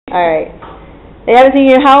Alright. They haven't seen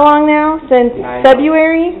you how long now? Since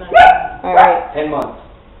February? Alright. 10 months.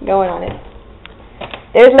 Going on it.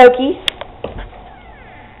 There's Loki.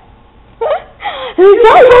 Who's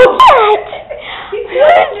that little cat? Who's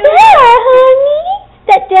that, honey?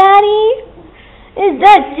 Is that Daddy? Is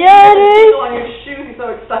that Daddy? On your shoe, he's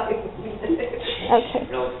so excited. Okay.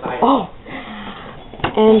 Real excited. Oh.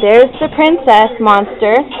 And there's the princess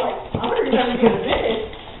monster.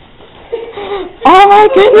 Oh my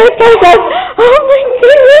goodness, princess! Oh my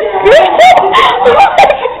goodness, princess!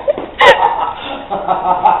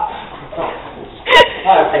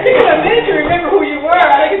 It took him a minute to remember who you were.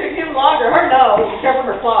 I think it took him longer. Her no. Be careful of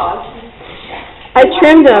her claws. I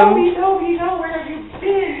trimmed them. Toby, where have you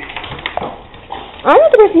been? I'm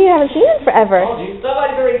not the person you haven't seen in forever. Oh, geez.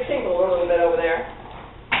 Somebody's already tingled a little bit over there.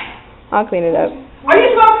 I'll clean it up. Are you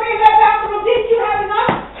supposed to clean that bathroom? Didn't you have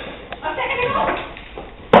enough? I'm taking it off.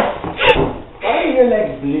 Why are your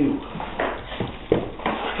legs blue?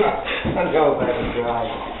 I'll go back and dry.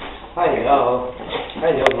 Hello.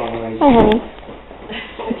 Hello, Mama. Hi, honey.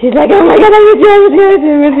 She's like, oh my God, I miss you, I miss you, I miss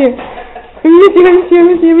you, I miss you, I miss you, I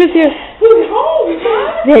miss you, I miss you. Who's home,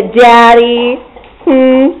 huh? Is it Daddy? I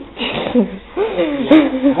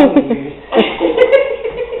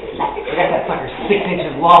got that sucker 6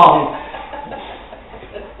 inches long.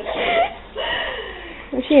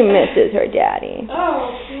 She misses her daddy.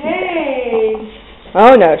 Okay.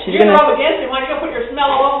 Oh no, she's You're gonna. up against him. Why don't you go put your smell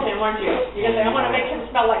all over him, weren't you? You're gonna say, I'm gonna make him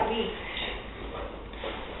smell like me.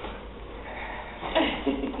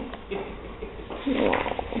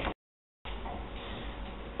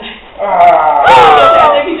 I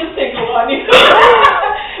think he just tickled on you.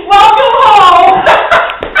 Welcome home.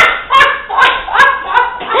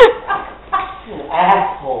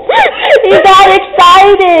 Asshole. He got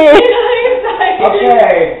excited.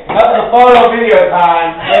 Okay, that's the photo video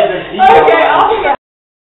time. Okay.